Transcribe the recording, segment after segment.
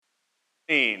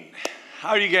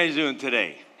How are you guys doing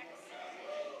today?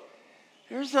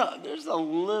 There's a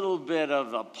little bit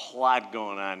of a plot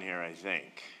going on here, I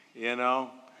think. You know,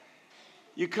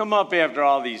 you come up after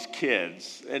all these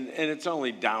kids, and it's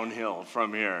only downhill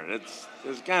from here.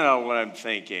 It's kind of what I'm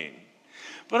thinking.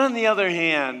 But on the other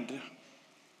hand,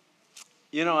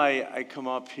 you know, I come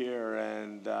up here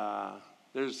and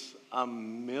there's a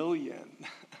million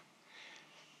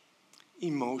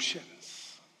emotions.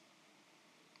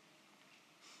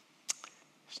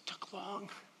 It's took long.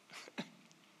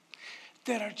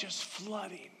 That are just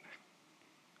flooding.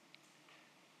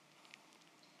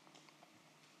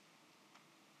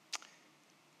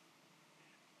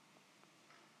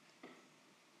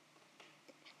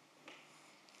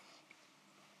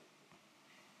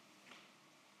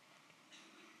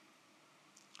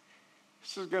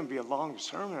 This is going to be a long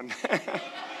sermon.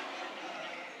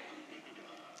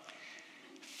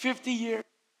 50 years.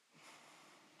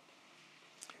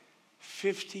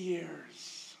 50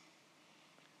 years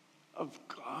of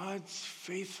God's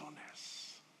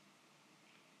faithfulness.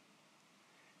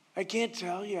 I can't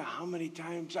tell you how many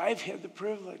times I've had the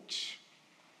privilege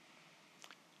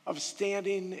of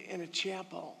standing in a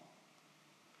chapel.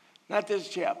 Not this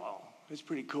chapel. It's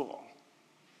pretty cool.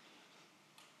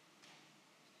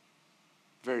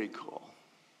 Very cool.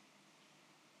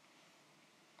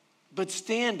 But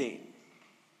standing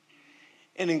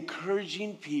and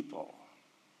encouraging people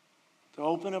to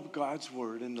open up God's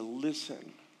word and to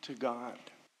listen to God.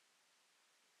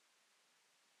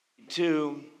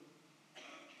 To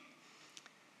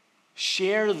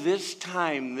share this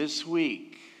time this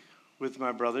week with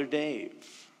my brother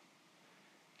Dave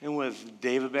and with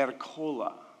David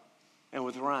Batacola and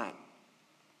with Ron.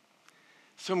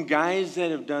 Some guys that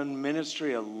have done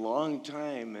ministry a long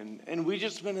time, and we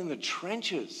just been in the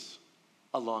trenches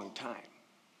a long time.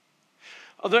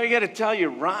 Although I got to tell you,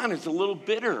 Ron is a little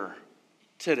bitter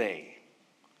today.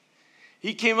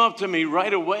 He came up to me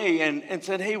right away and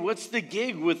said, hey, what's the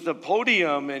gig with the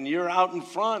podium and you're out in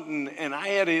front? And I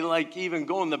had to even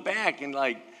go in the back and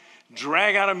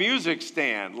drag out a music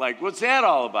stand. What's that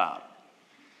all about?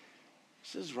 He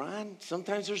says, Ron,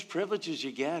 sometimes there's privileges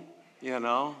you get, you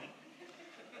know.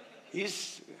 He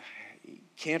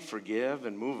can't forgive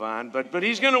and move on, but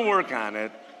he's going to work on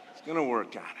it. He's going to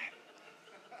work on it.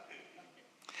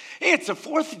 Hey, it's the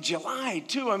 4th of July,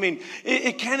 too. I mean,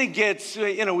 it kind of gets,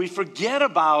 we forget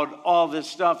about all this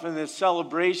stuff and this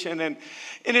celebration. And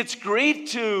it's great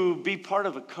to be part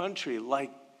of a country like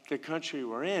the country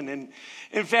we're in. And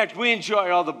in fact, we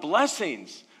enjoy all the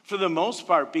blessings for the most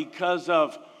part because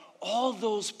of all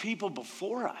those people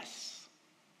before us,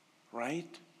 right?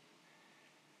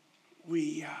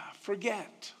 We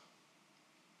forget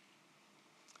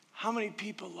how many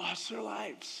people lost their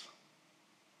lives.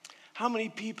 How many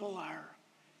people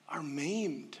are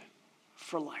maimed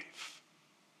for life,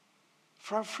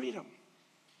 for our freedom,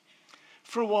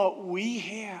 for what we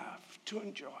have to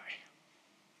enjoy.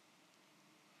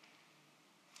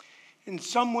 In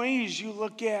some ways, you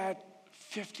look at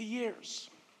 50 years.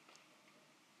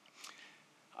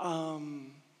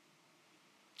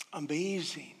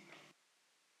 Amazing.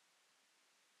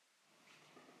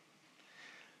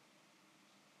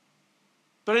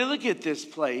 But I look at this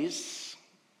place,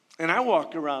 and I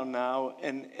walk around now,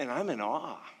 and I'm in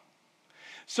awe.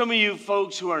 Some of you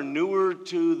folks who are newer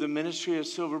to the ministry of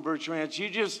Silver Birch Ranch,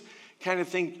 you just kind of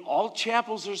think all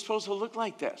chapels are supposed to look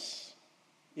like this,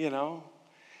 you know?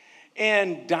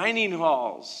 And dining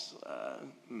halls,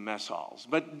 mess halls,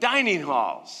 but dining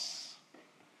halls,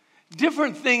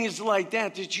 different things like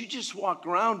that you just walk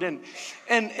around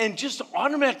and just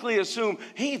automatically assume,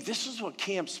 hey, this is what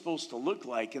camp's supposed to look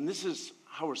like, and this is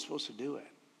how we're supposed to do it.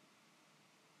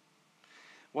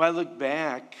 Well, I look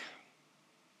back,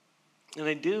 and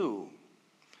I do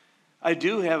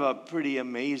have a pretty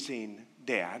amazing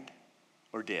dad,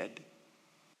 or did,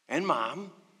 and mom.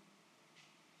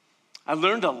 I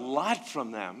learned a lot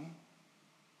from them.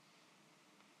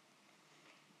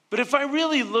 But if I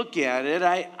really look at it,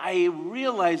 I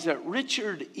realize that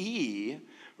Richard E.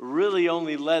 really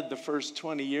only led the first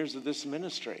 20 years of this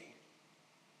ministry.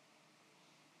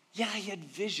 Yeah, he had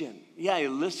vision. Yeah, he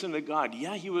listened to God.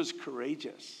 Yeah, he was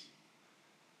courageous.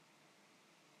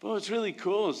 But what's really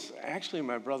cool is actually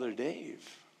my brother Dave,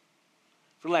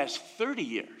 for the last 30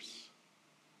 years,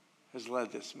 has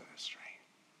led this ministry.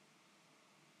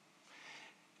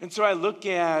 And so I look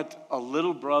at a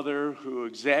little brother who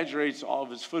exaggerates all of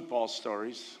his football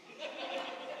stories.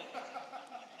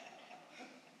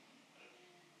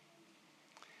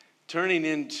 Turning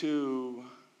into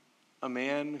a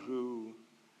man who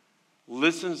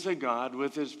listens to God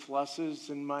with his pluses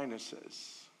and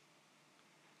minuses.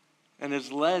 and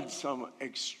has led some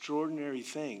extraordinary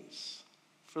things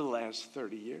for the last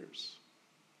 30 years.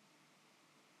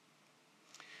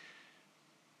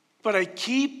 But I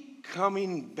keep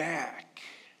coming back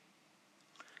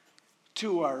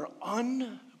to our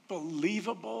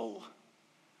unbelievable,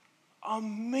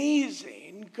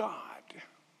 amazing God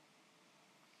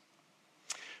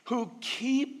who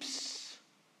keeps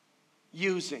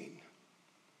using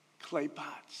clay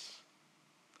pots,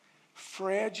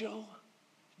 fragile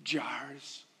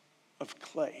jars of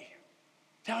clay.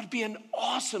 That would be an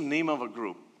awesome name of a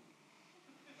group.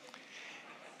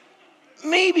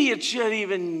 Maybe it should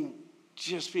even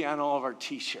just be on all of our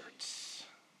t-shirts.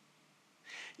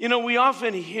 You know, we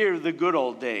often hear the good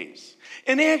old days.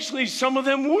 And actually, some of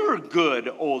them were good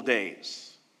old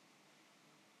days.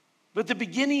 But the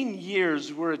beginning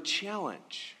years were a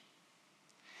challenge.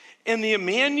 And the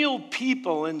Emmanuel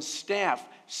people and staff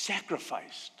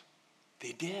sacrificed.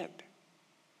 They did.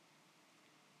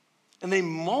 And they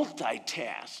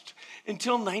multitasked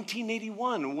until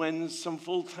 1981 when some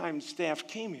full-time staff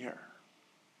came here.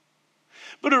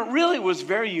 But it really was a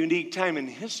very unique time in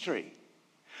history.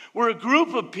 We're a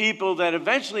group of people that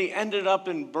eventually ended up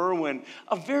in Berwyn,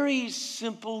 a very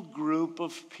simple group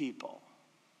of people.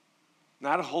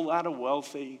 Not a whole lot of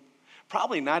wealthy,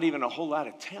 probably not even a whole lot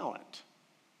of talent,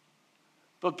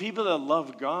 but people that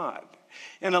loved God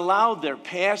and allowed their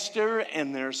pastor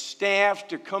and their staff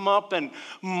to come up and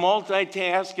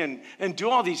multitask and do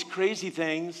all these crazy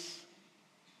things.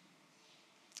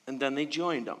 And then they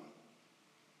joined them.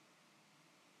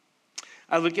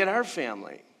 I look at our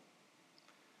family,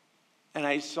 and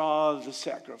I saw the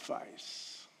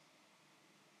sacrifice.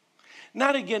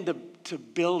 Not again to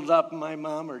build up my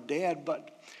mom or dad,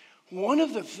 but one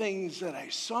of the things that I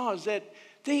saw is that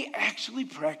they actually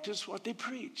practiced what they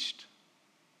preached.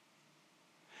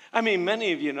 I mean,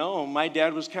 many of you know my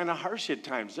dad was kind of harsh at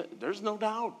times. There's no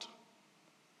doubt.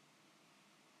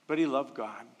 But he loved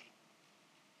God.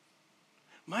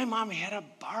 My mom had a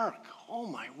bark. Oh,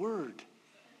 my word.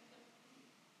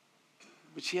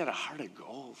 But she had a heart of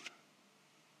gold.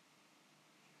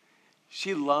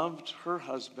 She loved her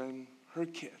husband, her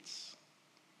kids.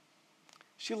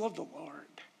 She loved the Lord.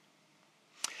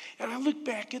 And I look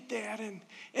back at that,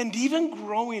 and even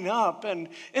growing up, and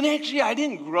actually I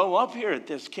didn't grow up here at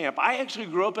this camp. I actually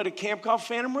grew up at a camp called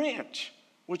Phantom Ranch,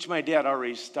 which my dad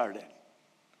already started.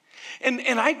 And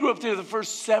I grew up there the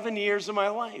first 7 years of my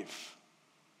life.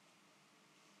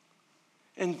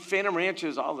 And Phantom Ranch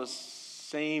is all the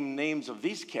same names of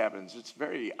these cabins. It's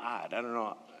very odd. I don't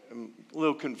know. I'm a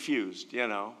little confused, you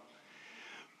know.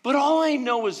 But all I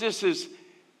know is this is,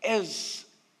 as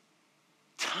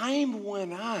time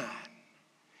went on,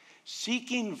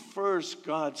 seeking first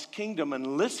God's kingdom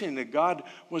and listening to God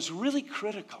was really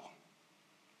critical.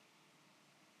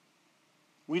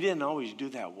 We didn't always do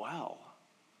that well,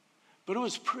 but it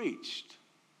was preached.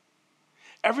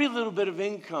 Every little bit of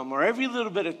income or every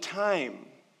little bit of time.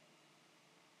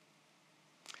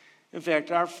 In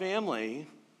fact, our family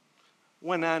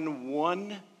went on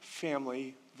one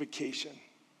family vacation.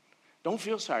 Don't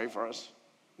feel sorry for us.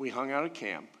 We hung out at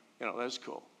camp. You know, that's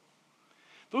cool.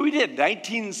 But we did,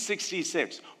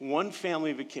 1966, one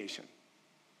family vacation.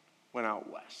 Went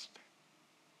out west.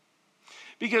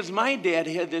 Because my dad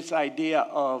had this idea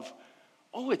of,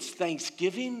 oh, it's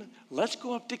Thanksgiving. Let's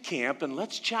go up to camp and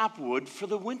let's chop wood for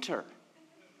the winter.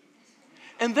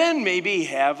 And then maybe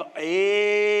have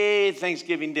a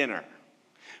Thanksgiving dinner.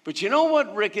 But you know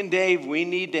what, Rick and Dave? We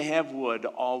need to have wood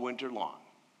all winter long.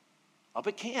 Up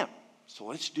at camp. So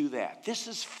let's do that. This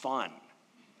is fun.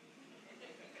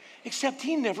 Except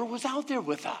he never was out there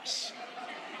with us.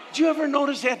 Did you ever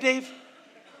notice that, Dave?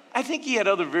 I think he had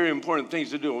other very important things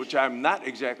to do, which I'm not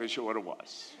exactly sure what it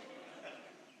was.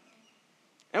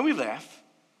 And we laugh.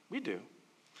 We do.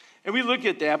 And we look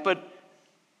at that, but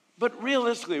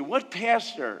realistically, what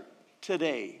pastor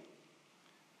today,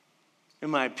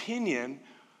 in my opinion,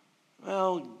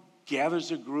 well,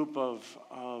 gathers a group of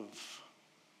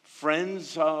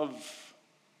friends of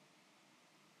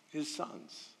his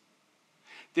sons?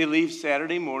 They leave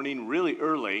Saturday morning really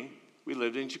early. We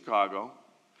lived in Chicago.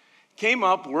 Came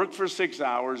up, worked for 6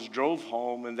 hours, drove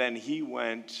home, and then he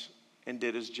went and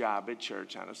did his job at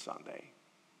church on a Sunday.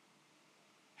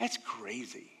 That's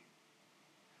crazy.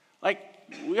 Like,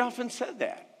 we often said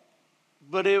that.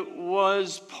 But it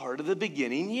was part of the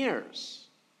beginning years.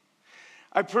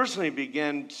 I personally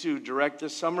began to direct the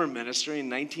summer ministry in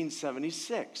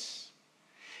 1976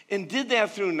 and did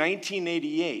that through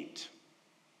 1988.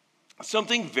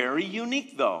 Something very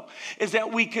unique, though, is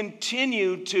that we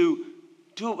continue to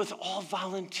do it with all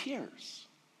volunteers.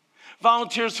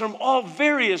 Volunteers from all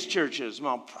various churches,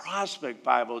 Mount Prospect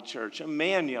Bible Church,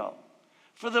 Emmanuel,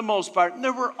 for the most part. And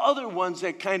there were other ones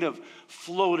that kind of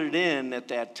floated in at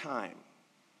that time.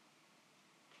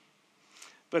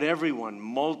 But everyone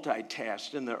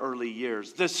multitasked in the early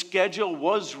years. The schedule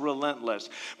was relentless,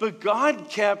 but God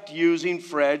kept using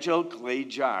fragile clay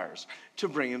jars to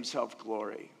bring himself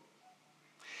glory.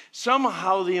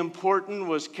 Somehow the important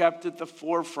was kept at the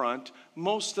forefront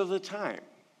most of the time.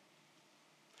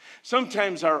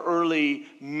 Sometimes our early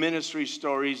ministry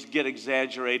stories get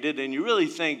exaggerated, and you really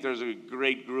think there's a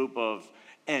great group of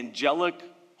angelic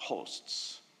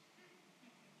hosts.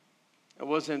 It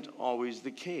wasn't always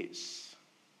the case.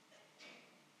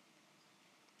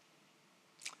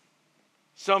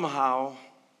 Somehow,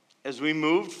 as we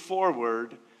moved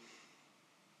forward,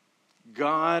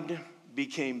 God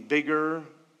became bigger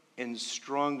and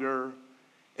stronger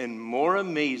and more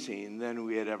amazing than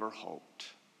we had ever hoped.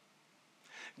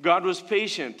 God was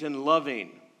patient and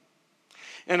loving.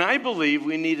 And I believe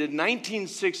we needed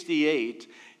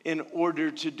 1968 in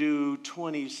order to do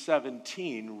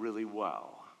 2017 really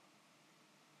well.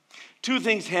 Two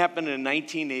things happened in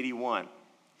 1981.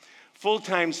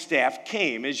 Full-time staff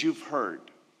came, as you've heard.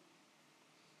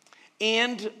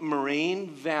 And Moraine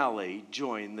Valley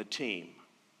joined the team.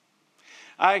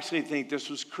 I actually think this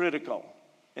was critical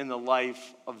in the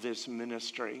life of this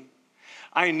ministry.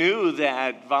 I knew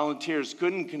that volunteers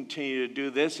couldn't continue to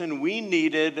do this, and we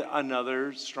needed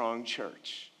another strong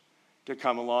church to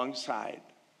come alongside.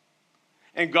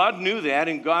 And God knew that,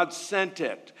 and God sent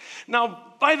it.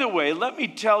 Now, by the way, let me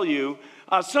tell you,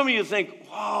 some of you think,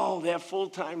 wow, that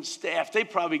full-time staff, they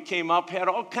probably came up, had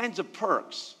all kinds of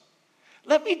perks.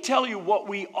 Let me tell you what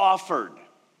we offered.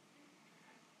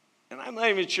 And I'm not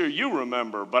even sure you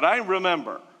remember, but I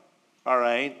remember, all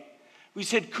right? We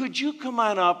said, could you come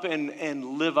on up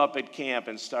and live up at camp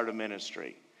and start a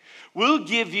ministry? We'll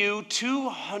give you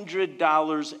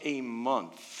 $200 a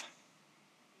month.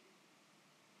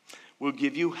 We'll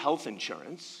give you health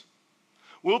insurance.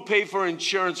 We'll pay for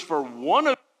insurance for one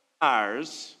of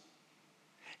ours,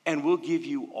 and we'll give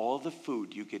you all the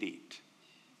food you could eat.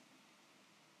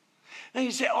 Now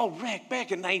you say, oh, Rick,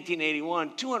 back in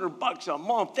 1981, $200 a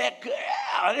month,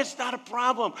 that's not a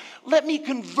problem. Let me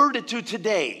convert it to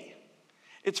today.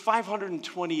 It's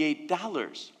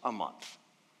 $528 a month.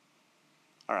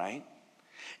 All right?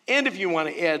 And if you want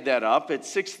to add that up,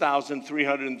 it's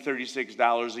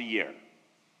 $6,336 a year.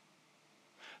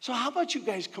 So how about you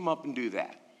guys come up and do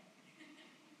that?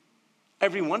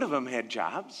 Every one of them had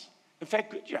jobs. In fact,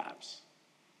 good jobs.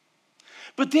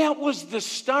 But that was the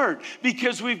start,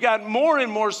 because we've got more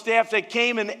and more staff that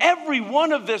came, and every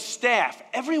one of this staff,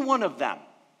 every one of them,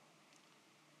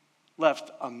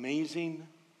 left amazing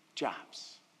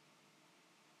jobs,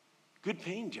 good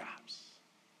paying jobs,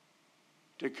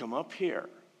 to come up here.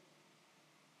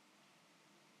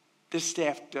 This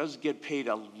staff does get paid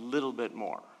a little bit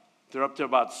more. They're up to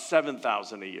about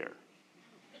 $7,000 a year.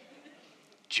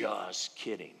 Just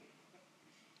kidding.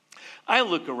 I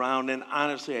look around and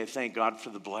honestly, I thank God for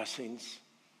the blessings.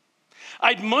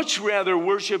 I'd much rather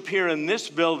worship here in this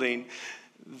building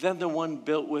than the one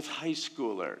built with high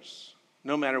schoolers,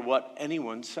 no matter what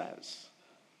anyone says.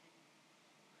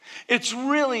 It's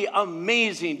really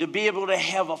amazing to be able to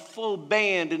have a full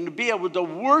band and to be able to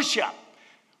worship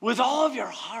with all of your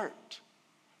heart,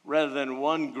 rather than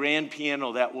one grand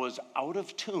piano that was out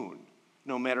of tune,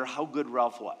 no matter how good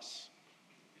Ralph was.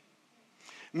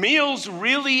 Meals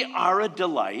really are a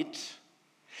delight,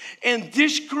 and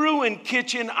dish crew and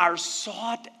kitchen are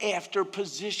sought after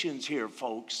positions here,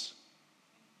 folks.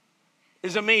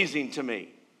 It's amazing to me.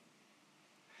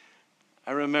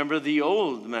 I remember the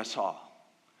old mess hall.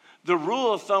 The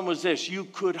rule of thumb was this: you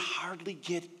could hardly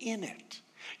get in it.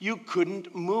 You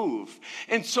couldn't move.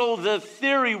 And so the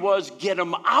theory was, get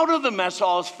them out of the mess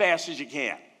hall as fast as you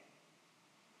can.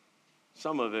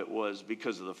 Some of it was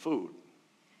because of the food,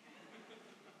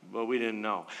 but we didn't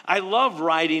know. I love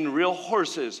riding real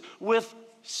horses with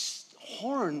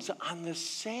horns on the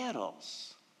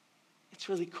saddles. It's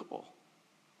really cool.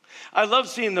 I love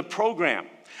seeing the program.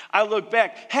 I look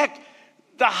back. Heck,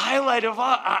 the highlight of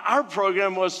our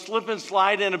program was slip and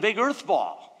slide in a big earth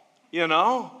ball, you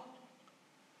know?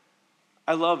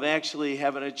 I love actually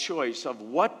having a choice of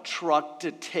what truck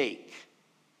to take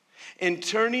and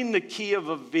turning the key of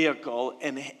a vehicle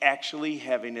and actually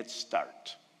having it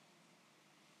start.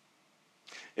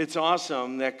 It's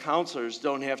awesome that counselors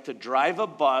don't have to drive a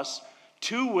bus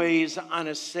 2 ways on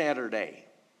a Saturday,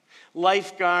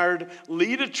 lifeguard,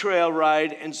 lead a trail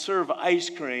ride, and serve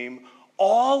ice cream,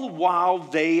 all while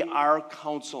they are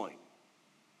counseling.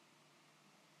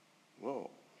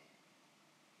 Whoa.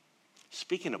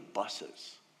 Speaking of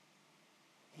buses,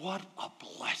 what a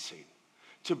blessing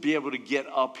to be able to get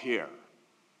up here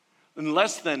in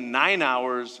less than 9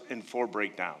 hours and 4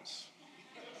 breakdowns.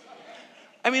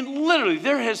 I mean, literally,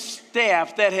 there has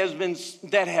staff that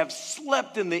have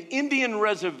slept in the Indian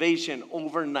reservation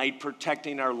overnight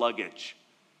protecting our luggage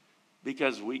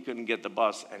because we couldn't get the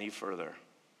bus any further.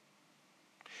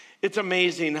 It's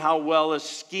amazing how well a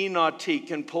ski nautique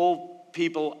can pull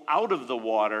people out of the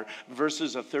water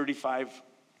versus a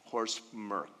 35-horse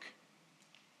Merc.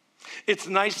 It's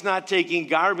nice not taking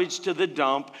garbage to the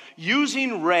dump,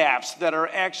 using rafts that are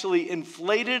actually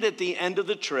inflated at the end of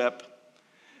the trip,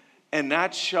 and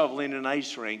not shoveling an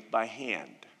ice rink by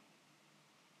hand.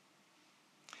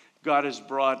 God has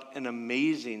brought an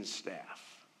amazing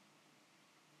staff.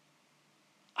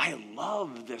 I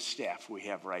love the staff we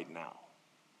have right now.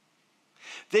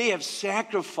 They have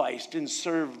sacrificed and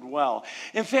served well.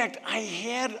 In fact, I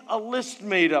had a list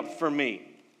made up for me.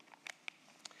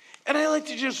 And I like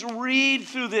to just read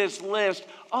through this list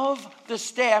of the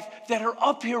staff that are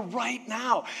up here right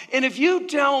now. And if you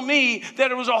tell me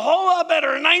that it was a whole lot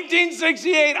better in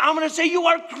 1968, I'm going to say you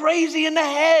are crazy in the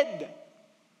head.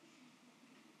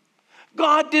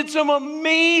 God did some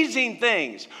amazing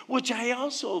things, which I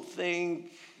also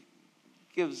think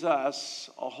gives us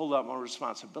a whole lot more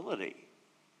responsibility.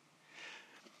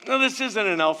 Now, this isn't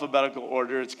in alphabetical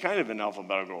order. It's kind of in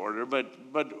alphabetical order, but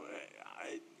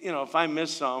you know, if I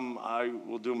miss some, I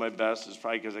will do my best. It's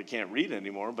probably because I can't read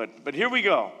anymore, but here we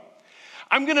go.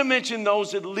 I'm going to mention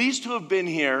those at least who have been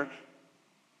here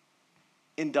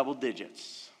in double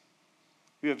digits.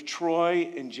 We have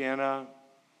Troy and Jana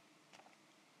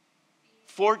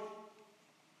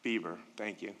Bieber,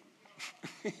 thank you.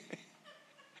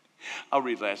 I'll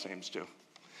read last names too.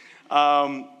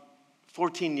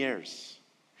 14 years.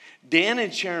 Dan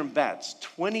and Sharon Betts,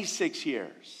 26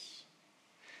 years.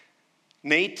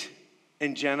 Nate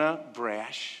and Jenna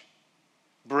Brash.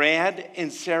 Brad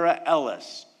and Sarah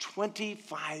Ellis,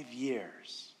 25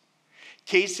 years.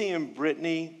 Casey and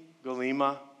Brittany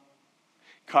Golema.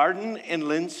 Carden and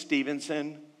Lynn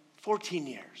Stevenson, 14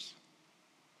 years.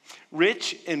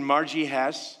 Rich and Margie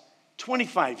Hess,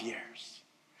 25 years.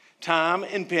 Tom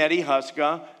and Patty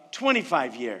Huska,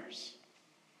 25 years.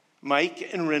 Mike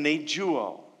and Renee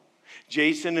Jewell.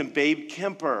 Jason and Babe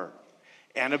Kemper.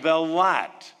 Annabelle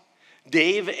Lott.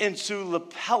 Dave and Sue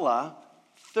LaPella,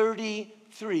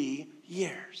 33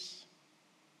 years.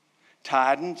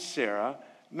 Todd and Sarah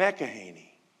McEhaney.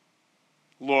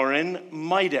 Lauren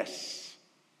Midas.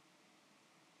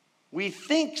 We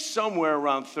think somewhere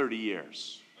around 30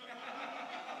 years.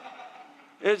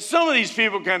 Some of these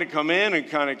people kind of come in and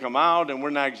kind of come out, and we're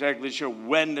not exactly sure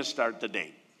when to start the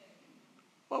date.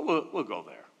 Well, we'll go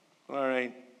there. All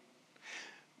right.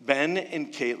 Ben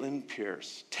and Caitlin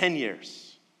Pierce, 10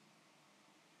 years.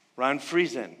 Ron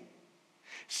Friesen.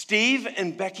 Steve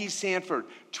and Becky Sanford,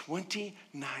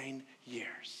 29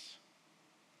 years.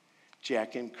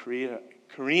 Jack and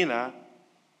Karina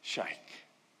Scheich.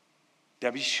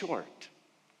 Debbie Short.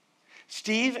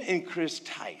 Steve and Chris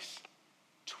Tice,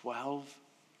 12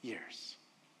 years.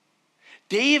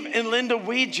 Dave and Linda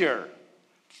Wager,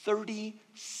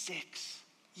 36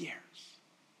 years.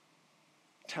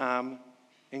 Tom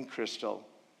and Crystal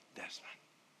Desmond.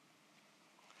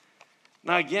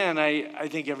 Now again, I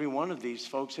think every one of these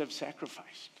folks have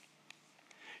sacrificed.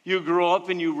 You grow up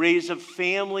and you raise a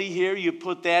family here, you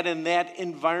put that in that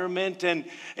environment, and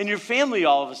your family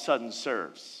all of a sudden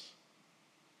serves.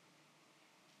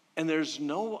 And there's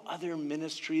no other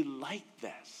ministry like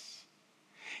this.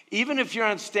 Even if you're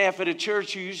on staff at a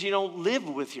church, you usually don't live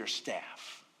with your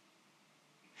staff.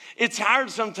 It's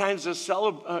hard sometimes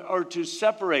to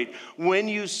separate when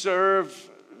you serve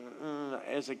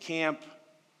as a camp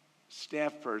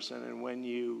staff person and when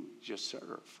you just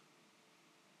serve.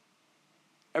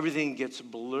 Everything gets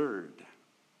blurred.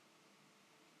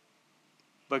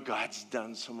 But God's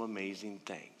done some amazing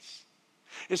things.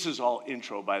 This is all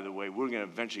intro, by the way. We're going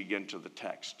to eventually get into the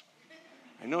text.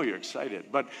 I know you're excited.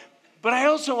 But I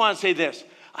also want to say this.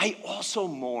 I also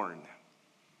mourn.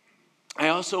 I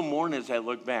also mourn as I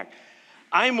look back.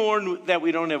 I mourn that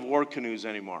we don't have war canoes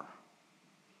anymore.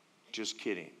 Just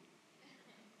kidding.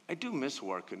 I do miss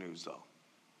war canoes, though.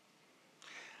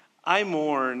 I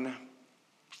mourn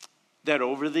that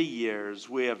over the years,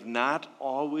 we have not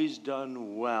always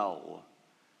done well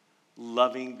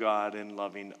loving God and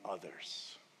loving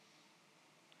others.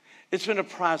 It's been a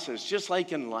process, just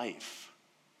like in life.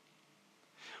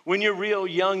 When you're real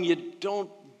young, you don't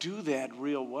do that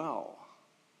real well.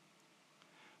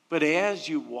 But as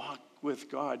you walk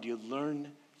with God, you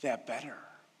learn that better.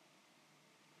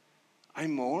 I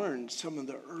mourn some of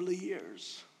the early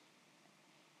years.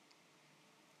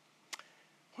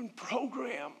 when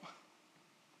program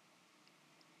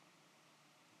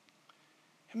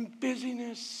and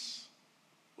busyness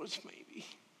was maybe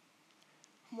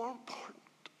more important.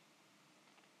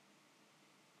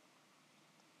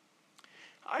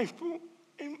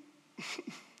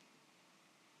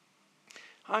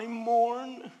 I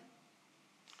mourn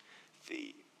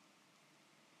the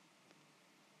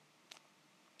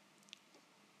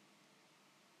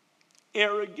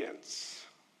arrogance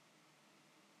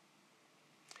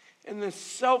and the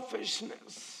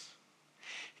selfishness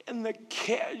and the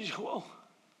casual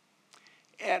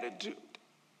attitude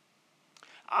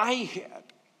I had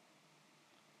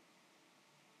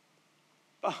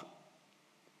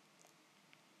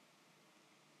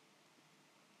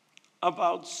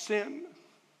about sin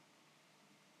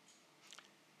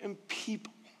and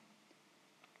people.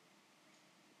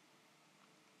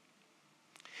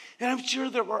 And I'm sure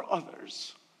there were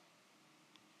others.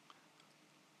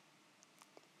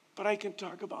 But I can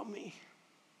talk about me.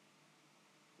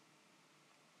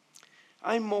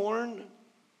 I mourn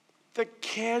the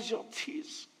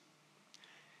casualties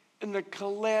and the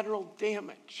collateral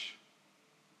damage.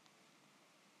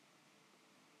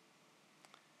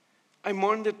 I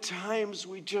mourn the times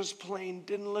we just plain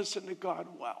didn't listen to God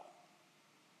well.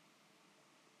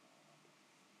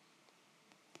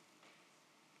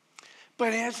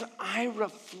 But as I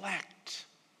reflect,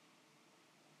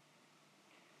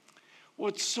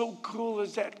 what's so cool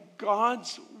is that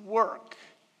God's work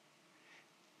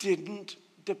didn't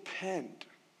depend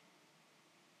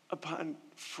upon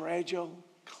fragile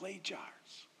clay jars.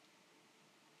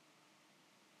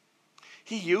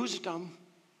 He used them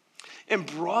and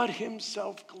brought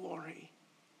himself glory.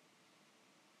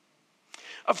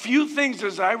 A few things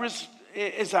as I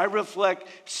reflect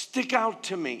stick out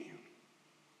to me.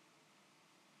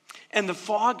 And the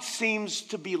fog seems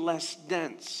to be less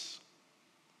dense.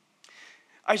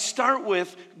 I start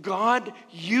with, God,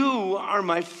 you are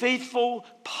my faithful,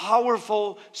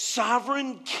 powerful,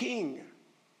 sovereign King,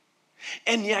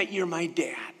 and yet you're my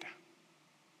dad.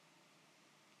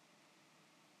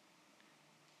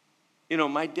 You know,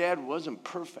 my dad wasn't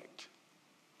perfect,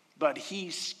 but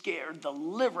he scared the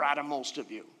liver out of most of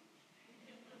you.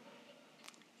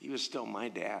 He was still my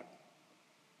dad.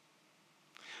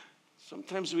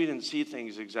 Sometimes we didn't see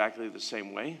things exactly the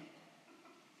same way.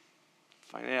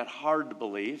 I find that hard to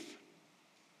believe.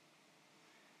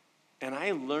 And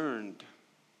I learned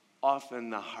often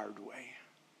the hard way.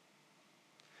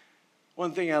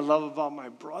 One thing I love about my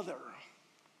brother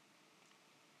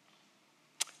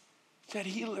is that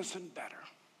he listened better.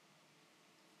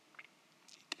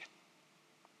 He did.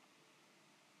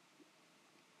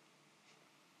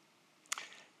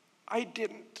 I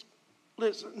didn't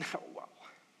listen that well.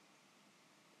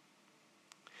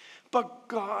 But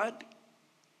God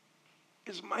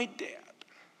is my dad.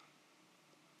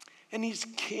 And he's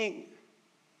king.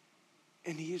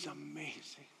 And he's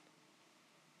amazing.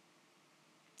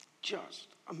 Just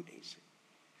amazing.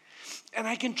 And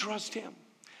I can trust him.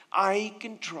 I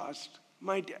can trust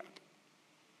my dad.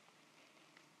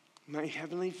 My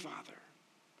heavenly Father.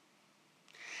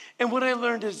 And what I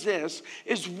learned is this,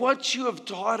 is what you have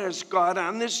taught us, God,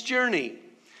 on this journey.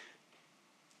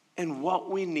 And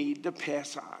what we need to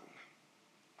pass on.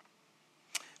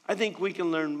 I think we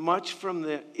can learn much from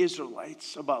the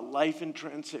Israelites about life in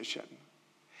transition.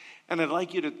 And I'd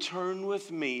like you to turn with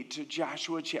me to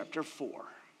Joshua chapter 4.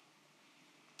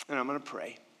 And I'm going to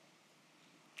pray.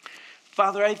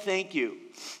 Father, I thank you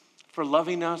for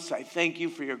loving us. I thank you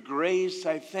for your grace.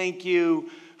 I thank you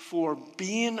for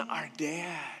being our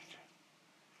dad.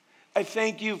 I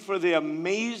thank you for the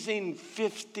amazing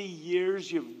 50 years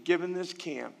you've given this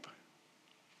camp.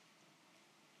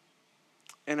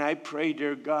 And I pray,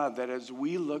 dear God, that as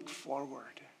we look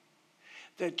forward,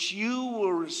 that you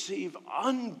will receive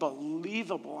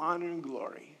unbelievable honor and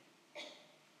glory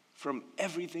from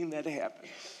everything that happens.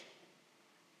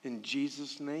 In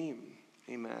Jesus' name,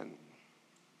 amen.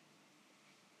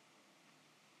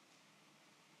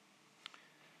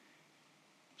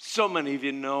 So many of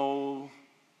you know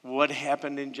what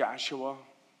happened in Joshua.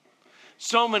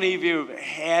 So many of you have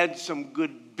had some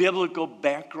good biblical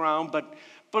background,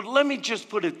 but let me just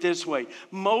put it this way.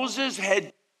 Moses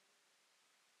had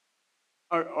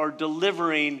or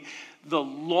delivering the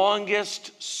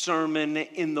longest sermon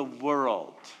in the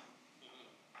world.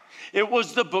 It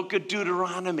was the book of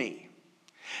Deuteronomy.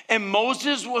 And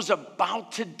Moses was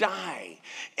about to die.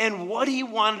 And what he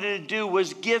wanted to do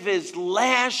was give his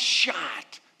last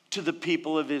shot to the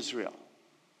people of Israel.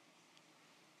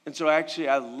 And so actually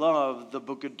I love the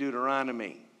book of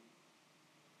Deuteronomy.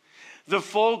 the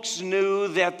folks knew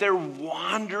that their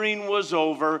wandering was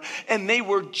over and they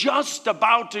were just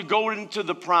about to go into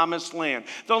the promised land,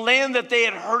 the land that they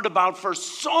had heard about for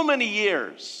so many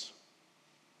years.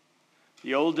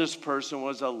 The oldest person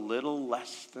was a little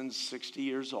less than 60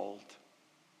 years old.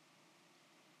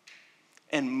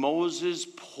 And Moses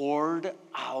poured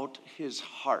out his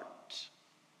heart.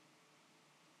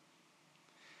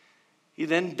 He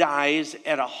then dies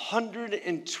at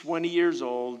 120 years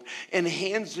old and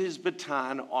hands his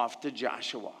baton off to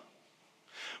Joshua.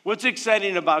 What's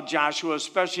exciting about Joshua,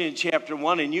 especially in chapter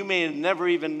 1, and you may have never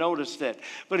even noticed it,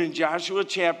 but in Joshua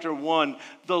chapter 1,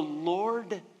 the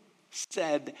Lord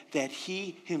said that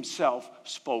he himself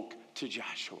spoke to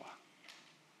Joshua.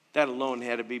 That alone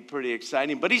had to be pretty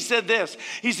exciting. But he said this.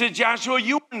 He said, Joshua,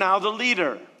 you are now the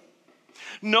leader.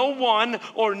 No one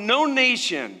or no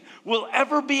nation will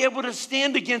ever be able to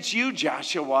stand against you,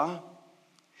 Joshua.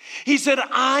 He said,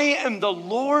 I am the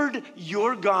Lord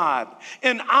your God,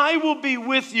 and I will be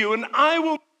with you, and I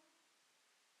will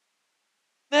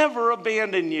never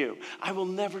abandon you. I will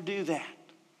never do that.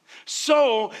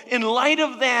 So, in light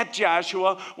of that,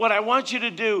 Joshua, what I want you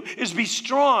to do is be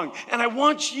strong, and I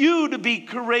want you to be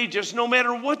courageous no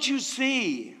matter what you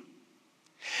see.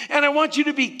 And I want you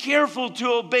to be careful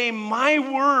to obey my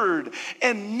word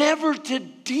and never to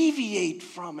deviate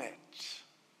from it.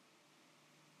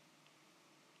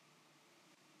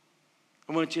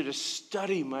 I want you to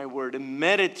study my word and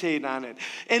meditate on it.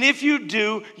 And if you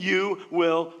do, you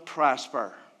will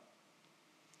prosper.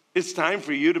 It's time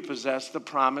for you to possess the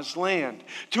promised land,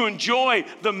 to enjoy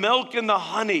the milk and the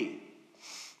honey.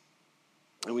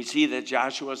 And we see that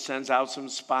Joshua sends out some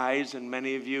spies, and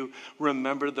many of you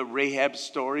remember the Rahab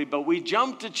story. But we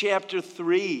jump to chapter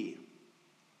 3.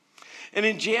 And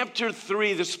in chapter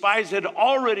 3, the spies had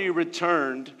already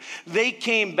returned. They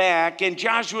came back, and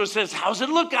Joshua says, how's it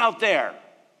look out there?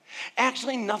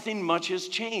 Actually, nothing much has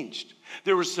changed.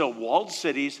 There were still walled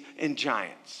cities and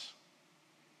giants.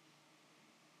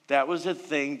 That was a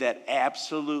thing that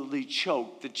absolutely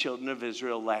choked the children of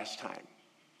Israel last time.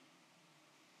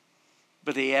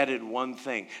 But they added one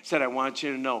thing. Said, I want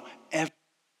you to know,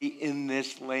 everybody in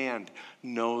this land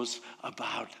knows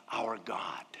about our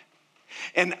God.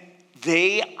 And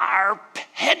they are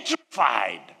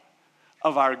petrified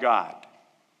of our God.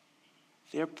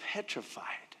 They're petrified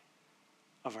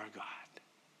of our God.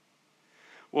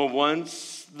 Well,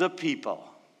 once the people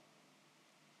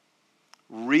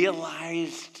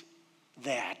realized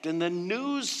that, and the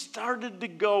news started to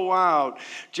go out,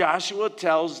 Joshua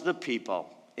tells the people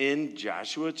in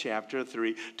Joshua chapter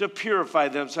 3 to purify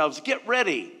themselves. Get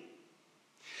ready,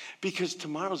 because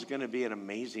tomorrow's going to be an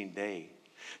amazing day.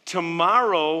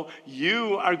 Tomorrow,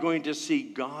 you are going to see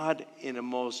God in a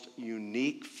most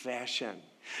unique fashion.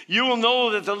 You will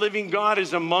know that the living God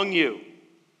is among you.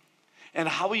 And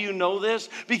how will you know this?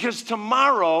 Because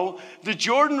tomorrow, the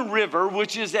Jordan River,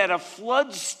 which is at a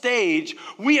flood stage,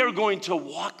 we are going to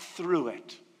walk through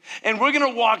it. And we're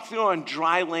going to walk through on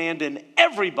dry land, and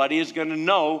everybody is going to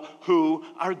know who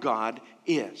our God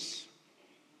is.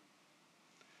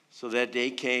 So that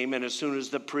day came, and as soon as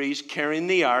the priest carrying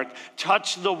the ark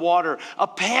touched the water, a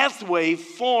pathway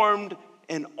formed,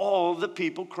 and all the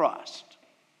people crossed.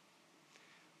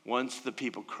 Once the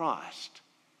people crossed,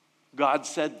 God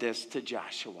said this to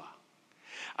Joshua.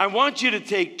 I want you to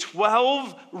take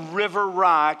 12 river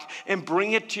rock and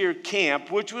bring it to your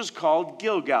camp, which was called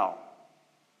Gilgal.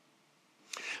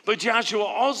 But Joshua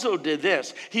also did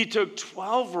this. He took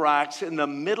 12 rocks in the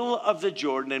middle of the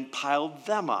Jordan and piled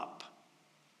them up.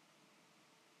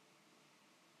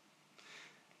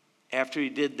 After he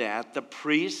did that, the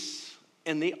priests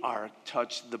and the ark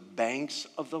touched the banks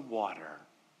of the water,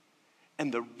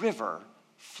 and the river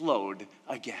flowed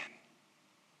again.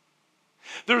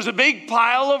 There was a big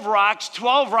pile of rocks,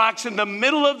 12 rocks in the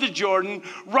middle of the Jordan,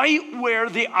 right where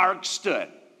the ark stood.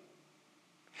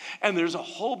 And there's a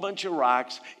whole bunch of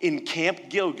rocks in Camp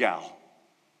Gilgal.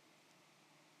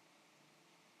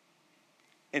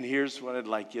 And here's what I'd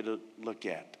like you to look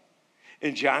at.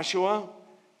 In Joshua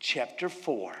chapter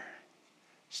 4,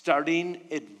 starting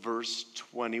at verse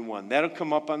 21. That'll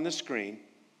come up on the screen.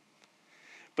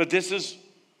 But this is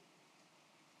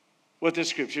what the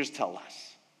scriptures tell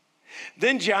us.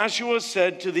 Then Joshua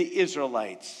said to the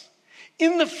Israelites,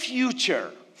 in the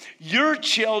future, your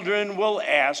children will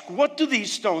ask, what do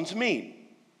these stones mean?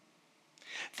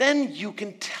 Then you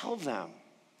can tell them,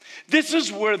 this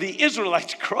is where the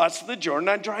Israelites crossed the Jordan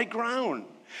on dry ground.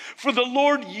 For the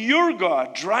Lord your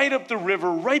God dried up the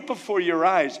river right before your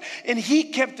eyes, and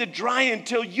he kept it dry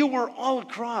until you were all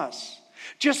across,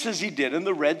 just as he did in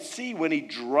the Red Sea when he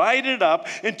dried it up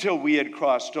until we had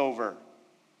crossed over.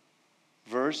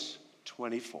 Verse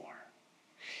 24.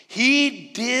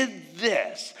 He did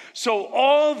this so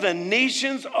all the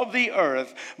nations of the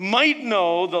earth might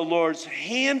know the Lord's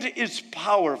hand is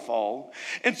powerful,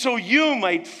 and so you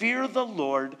might fear the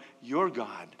Lord your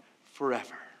God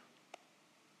forever.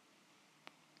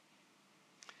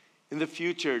 In the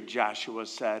future, Joshua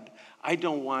said, I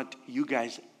don't want you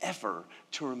guys ever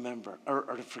to remember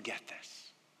or to forget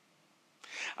this.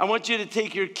 I want you to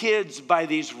take your kids by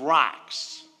these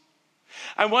rocks.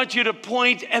 I want you to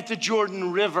point at the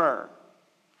Jordan River.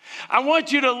 I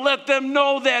want you to let them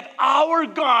know that our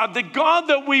God, the God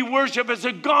that we worship, is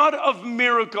a God of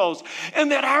miracles,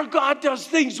 and that our God does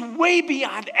things way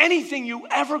beyond anything you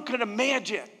ever could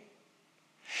imagine.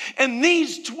 And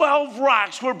these 12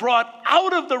 rocks were brought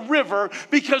out of the river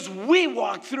because we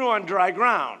walked through on dry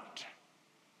ground.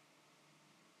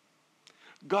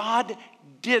 God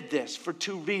did this for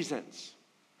two reasons.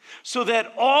 So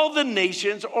that all the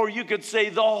nations, or you could say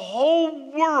the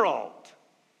whole world,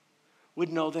 would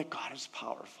know that God is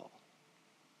powerful.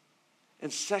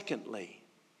 And secondly,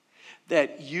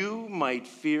 that you might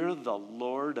fear the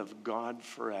Lord of God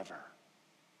forever.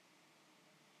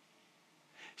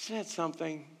 Isn't that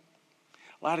something?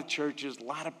 A lot of churches, a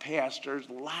lot of pastors,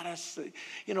 a lot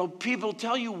of, people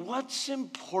tell you what's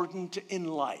important in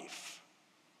life.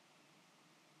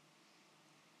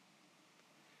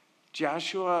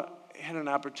 Joshua had an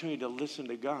opportunity to listen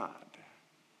to God.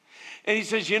 And he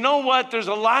says, you know what? There's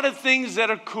a lot of things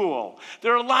that are cool.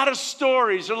 There are a lot of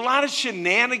stories. There are a lot of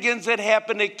shenanigans that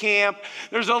happen at camp.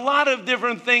 There's a lot of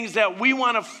different things that we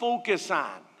want to focus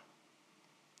on.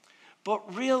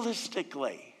 But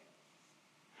realistically,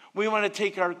 we want to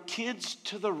take our kids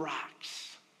to the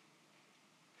rocks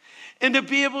and to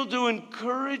be able to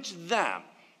encourage them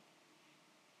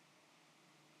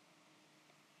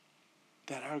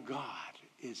that our God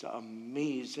is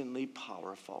amazingly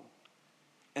powerful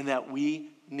and that we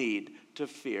need to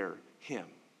fear him.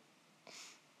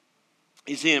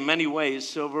 You see, in many ways,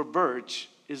 silver birch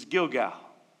is Gilgal.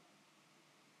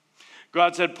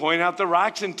 God said, point out the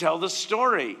rocks and tell the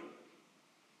story.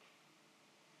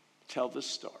 Tell the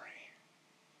story.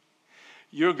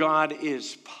 Your God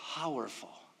is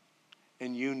powerful,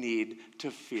 and you need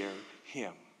to fear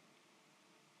him.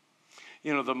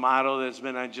 The motto that's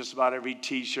been on just about every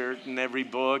t-shirt and every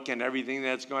book and everything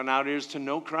that's going out here is to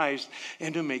know Christ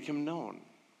and to make him known.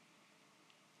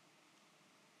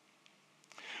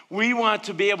 We want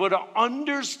to be able to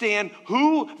understand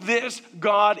who this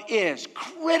God is.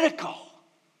 Critical.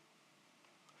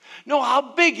 Know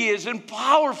how big he is and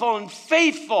powerful and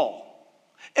faithful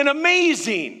and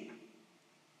amazing.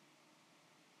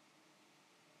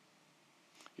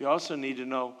 You also need to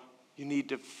know you need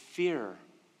to fear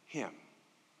him.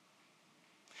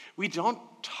 We don't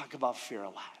talk about fear a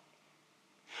lot.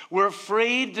 We're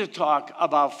afraid to talk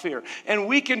about fear. And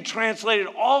we can translate it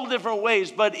all different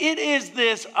ways, but it is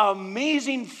this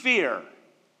amazing fear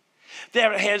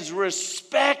that has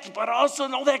respect, but also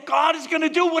know that God is going to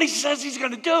do what he says he's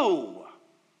going to do.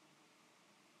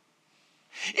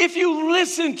 If you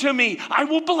listen to me, I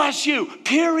will bless you.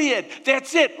 Period.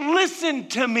 That's it. Listen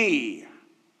to me.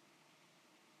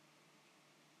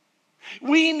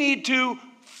 We need to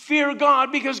fear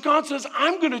God because God says,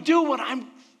 I'm going to do what I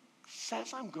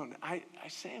say I'm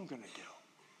going to do.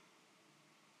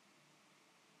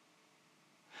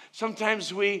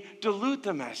 Sometimes we dilute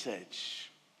the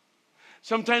message.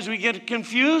 Sometimes we get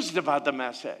confused about the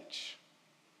message.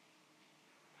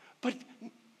 But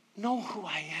know who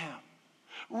I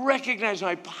am. Recognize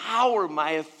my power,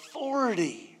 my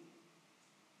authority.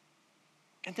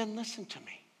 And then listen to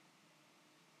me.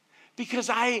 Because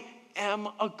I am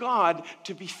a God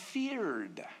to be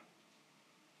feared,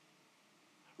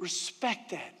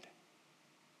 respected.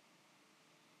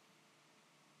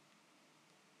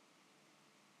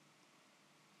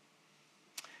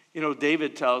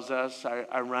 David tells us,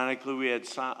 ironically, we had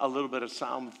a little bit of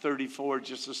Psalm 34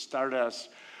 just to start us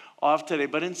off today.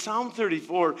 But in Psalm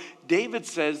 34, David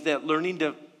says that learning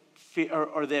to fear,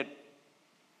 or that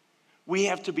we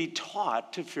have to be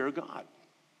taught to fear God.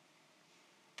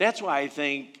 That's why I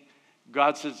think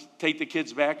God says, take the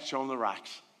kids back, show them the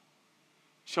rocks.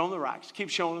 Show them the rocks. Keep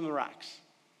showing them the rocks.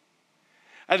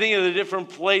 I think of the different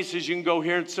places you can go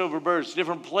here in Silver Birch,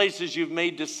 different places you've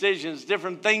made decisions,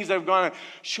 different things that have gone on.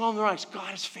 Show them the rocks.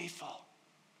 God is faithful.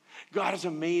 God is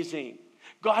amazing.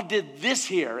 God did this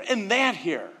here and that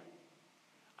here.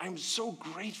 I'm so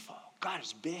grateful. God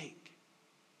is big.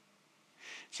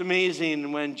 It's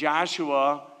amazing when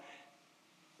Joshua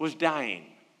was dying.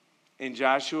 In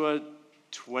Joshua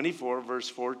 24, verse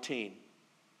 14,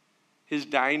 his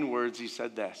dying words, he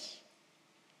said this: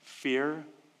 fear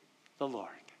the Lord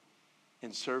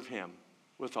and serve him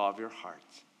with all of your heart.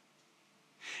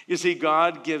 You see,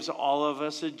 God gives all of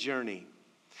us a journey.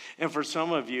 And for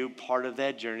some of you, part of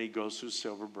that journey goes through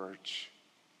Silver Birch.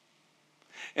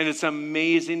 And it's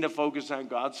amazing to focus on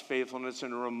God's faithfulness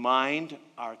and remind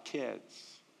our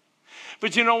kids.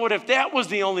 But you know what? If that was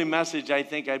the only message, I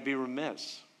think I'd be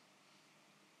remiss.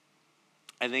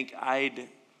 I think I'd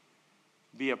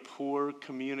be a poor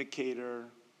communicator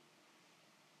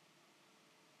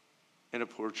and a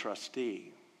poor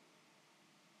trustee.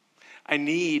 I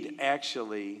need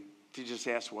actually to just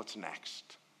ask what's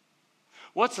next.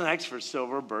 What's next for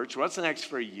Silver Birch? What's next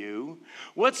for you?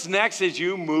 What's next as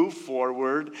you move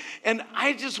forward? And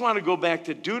I just want to go back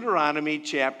to Deuteronomy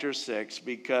chapter 6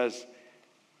 because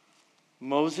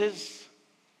Moses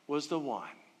was the one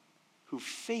who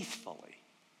faithfully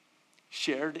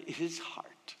shared his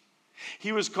heart.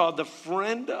 He was called the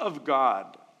friend of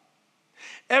God.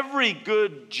 Every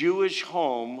good Jewish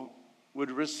home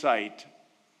would recite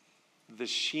the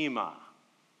Shema.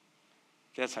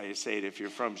 That's how you say it if you're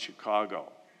from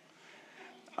Chicago.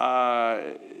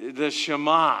 The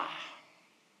Shema.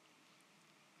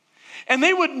 And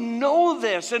they would know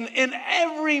this. And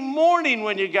every morning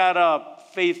when you got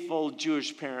up, faithful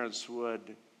Jewish parents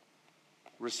would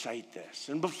recite this.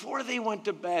 And before they went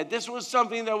to bed, this was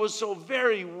something that was so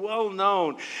very well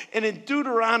known. And in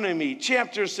Deuteronomy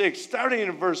chapter 6, starting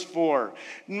in verse 4,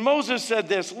 Moses said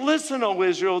this, "Listen, O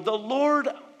Israel, the Lord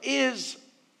is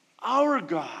our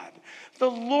God, the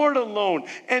Lord alone.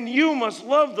 And you must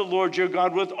love the Lord your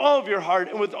God with all of your heart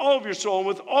and with all of your soul and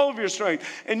with all of your strength.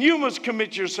 And you must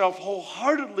commit yourself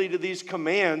wholeheartedly to these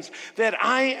commands that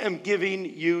I am giving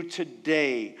you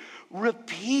today.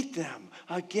 Repeat them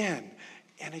again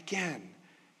and again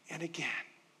and again."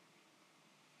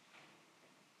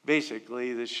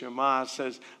 Basically, the Shema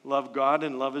says, love God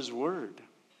and love his word.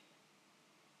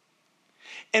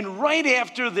 And right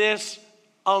after this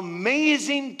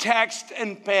amazing text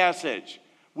and passage,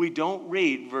 we don't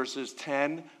read verses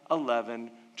 10,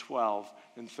 11, 12,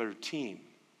 and 13.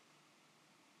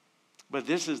 But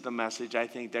this is the message I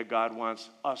think that God wants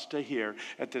us to hear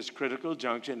at this critical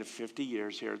junction of 50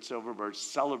 years here at Silver Birch,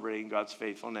 celebrating God's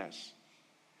faithfulness.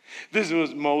 This is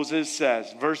what Moses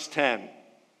says, verse 10.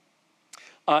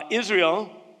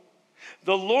 Israel,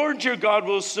 the Lord your God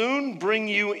will soon bring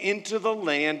you into the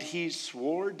land he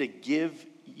swore to give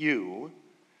you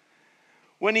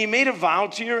when he made a vow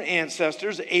to your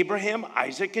ancestors, Abraham,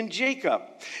 Isaac, and Jacob.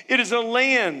 It is a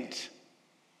land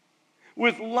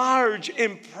with large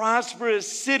and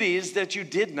prosperous cities that you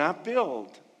did not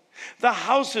build. The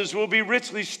houses will be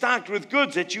richly stocked with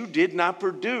goods that you did not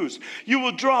produce. You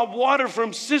will draw water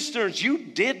from cisterns you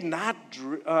did not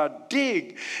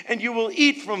dig, and you will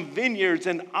eat from vineyards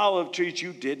and olive trees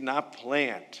you did not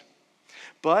plant.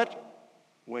 But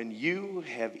when you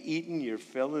have eaten your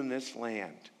fill in this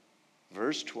land,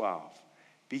 verse 12,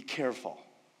 be careful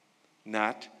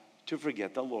not to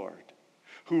forget the Lord,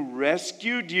 who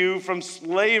rescued you from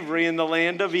slavery in the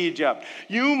land of Egypt.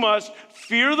 You must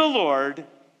fear the Lord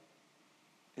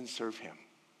and serve him.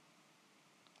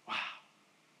 Wow.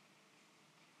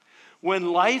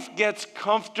 When life gets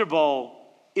comfortable,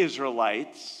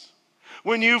 Israelites,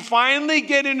 when you finally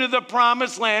get into the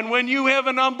promised land, when you have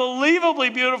an unbelievably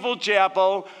beautiful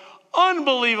chapel,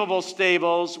 unbelievable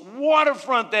stables,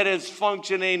 waterfront that is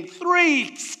functioning,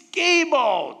 3 ski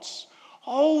boats,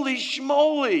 holy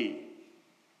schmoly.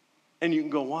 And you can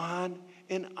go on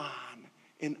and on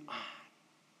and on.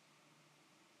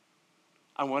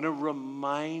 I want to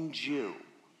remind you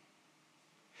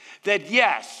that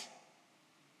yes,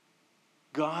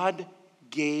 God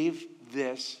gave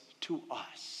this to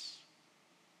us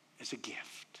as a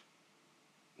gift.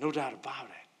 No doubt about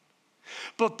it.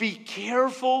 But be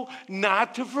careful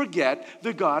not to forget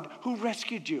the God who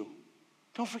rescued you.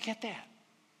 Don't forget that.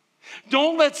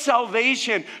 Don't let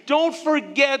salvation, don't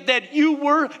forget that you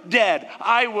were dead,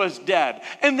 I was dead,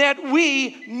 and that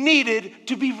we needed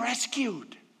to be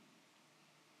rescued.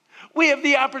 We have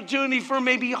the opportunity for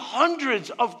maybe hundreds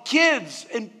of kids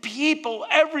and people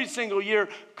every single year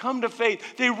come to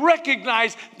faith. They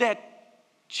recognize that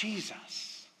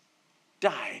Jesus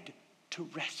died to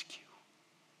rescue.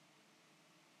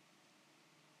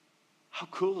 How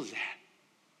cool is that?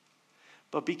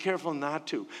 But be careful not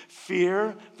to.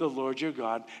 Fear the Lord your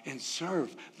God and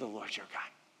serve the Lord your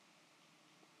God.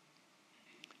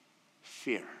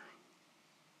 Fear.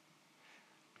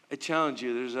 I challenge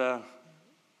you, there's a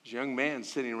young man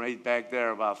sitting right back there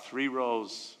about 3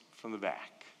 rows from the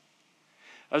back.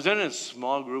 I was in a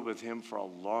small group with him for a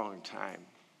long time.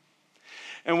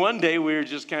 And one day we were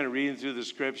just kind of reading through the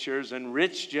scriptures, and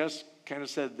Rich just kind of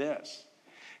said this.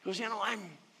 He goes, I'm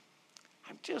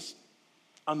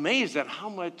amazed at how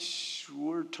much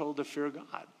we're told to fear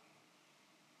God.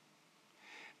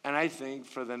 And I think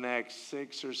for the next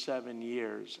 6 or 7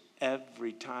 years,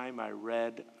 every time I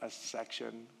read a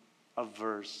section, a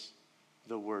verse,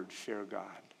 the word fear God,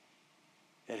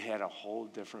 it had a whole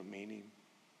different meaning.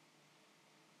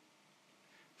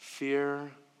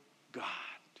 Fear God.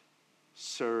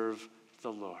 Serve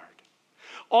the Lord.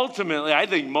 Ultimately, I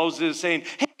think Moses is saying,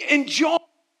 hey, enjoy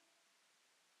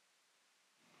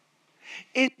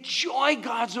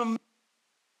God's amazing,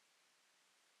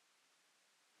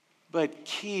 but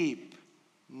keep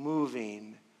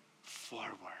moving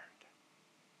forward.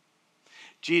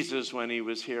 Jesus, when he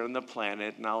was here on the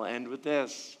planet, and I'll end with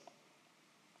this,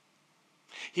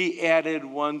 he added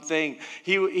one thing.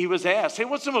 He was asked, hey,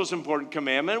 what's the most important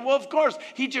commandment? Well, of course,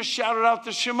 he just shouted out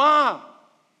the Shema.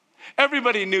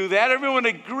 Everybody knew that. Everyone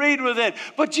agreed with it.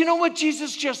 But you know what?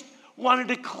 Jesus just wanted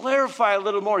to clarify a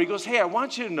little more. He goes, hey, I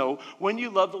want you to know when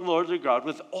you love the Lord your God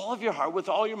with all of your heart, with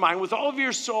all your mind, with all of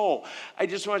your soul, I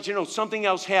just want you to know something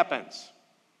else happens.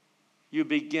 You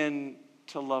begin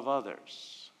to love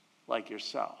others like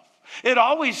yourself. It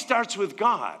always starts with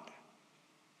God.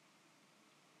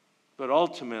 But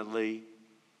ultimately,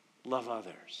 love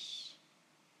others.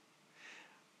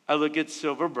 I look at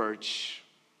Silver Birch,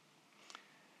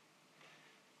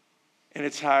 and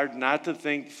it's hard not to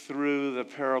think through the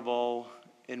parable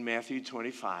in Matthew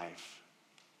 25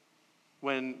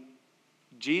 when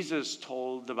Jesus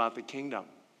told about the kingdom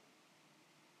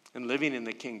and living in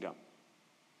the kingdom.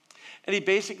 And he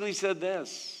basically said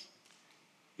this.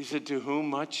 He said, to whom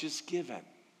much is given,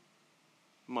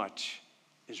 much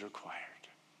is required.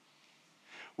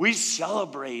 We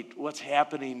celebrate what's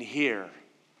happening here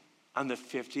on the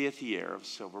 50th year of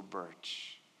Silver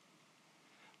Birch.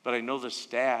 But I know the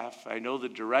staff, I know the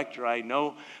director, I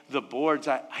know the boards,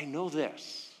 I know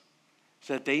this,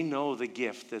 that they know the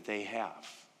gift that they have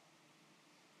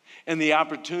and the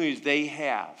opportunities they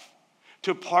have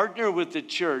to partner with the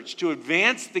church to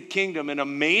advance the kingdom in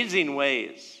amazing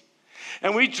ways.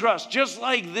 And we trust, just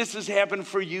like this has happened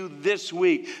for you this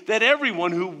week, that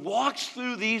everyone who walks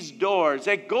through these doors,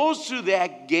 that goes through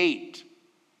that gate,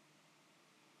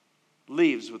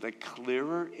 leaves with a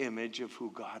clearer image of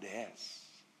who God is.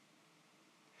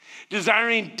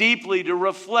 Desiring deeply to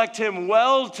reflect him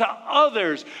well to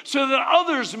others so that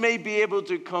others may be able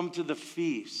to come to the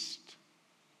feast.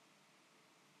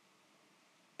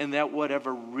 And that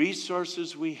whatever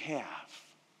resources we have,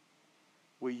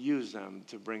 we use them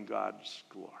to bring God's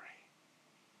glory.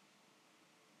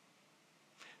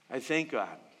 I thank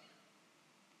God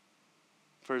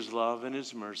for his love and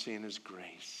his mercy and his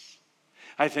grace.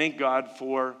 I thank God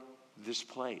for this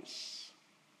place.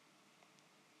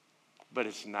 But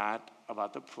it's not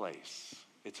about the place.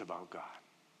 It's about God.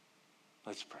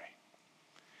 Let's pray.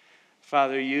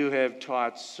 Father, you have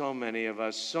taught so many of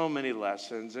us so many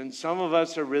lessons, and some of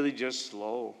us are really just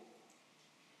slow.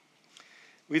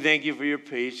 We thank you for your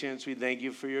patience. We thank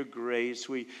you for your grace.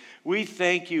 We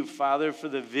thank you, Father, for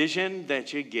the vision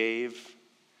that you gave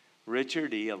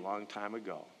Richard E. a long time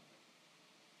ago.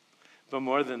 But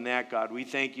more than that, God, we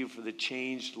thank you for the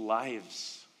changed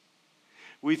lives.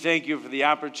 We thank you for the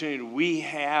opportunity we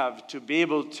have to be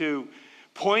able to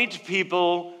point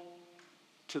people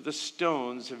to the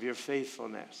stones of your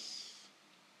faithfulness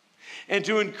and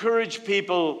to encourage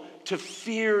people to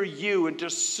fear you and to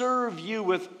serve you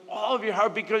with all of your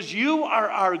heart because you are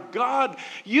our God.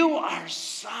 You are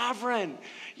sovereign.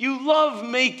 You love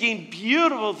making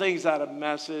beautiful things out of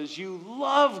messes. You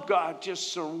love, God,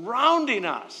 just surrounding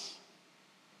us,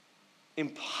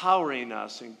 empowering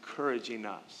us, encouraging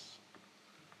us.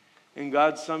 And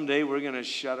God, someday we're going to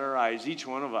shut our eyes, each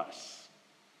one of us.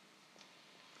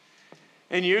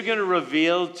 And you're going to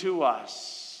reveal to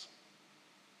us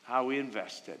how we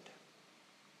invested.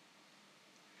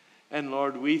 And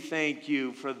Lord, we thank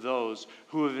you for those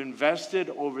who have invested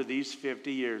over these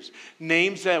 50 years.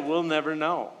 Names that we'll never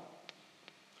know.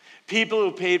 People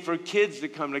who paid for kids to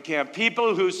come to camp.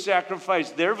 People who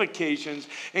sacrificed their vacations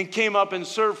and came up and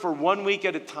served for 1 week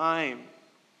at a time.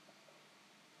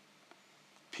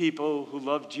 People who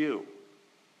loved you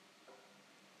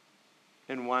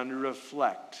and wanted to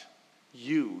reflect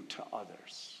you to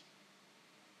others.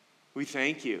 We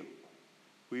thank you.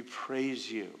 We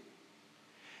praise you.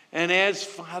 And as,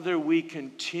 Father, we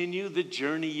continue the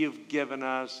journey you've given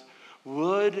us,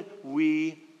 would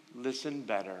we listen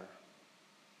better?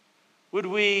 Would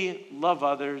we love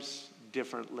others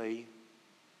differently?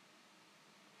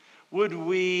 Would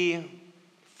we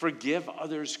forgive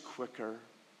others quicker?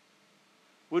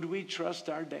 Would we trust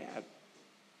our dad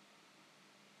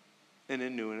in a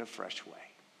new and a fresh way?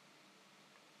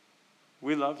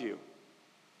 We love you.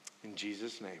 In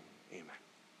Jesus' name, amen.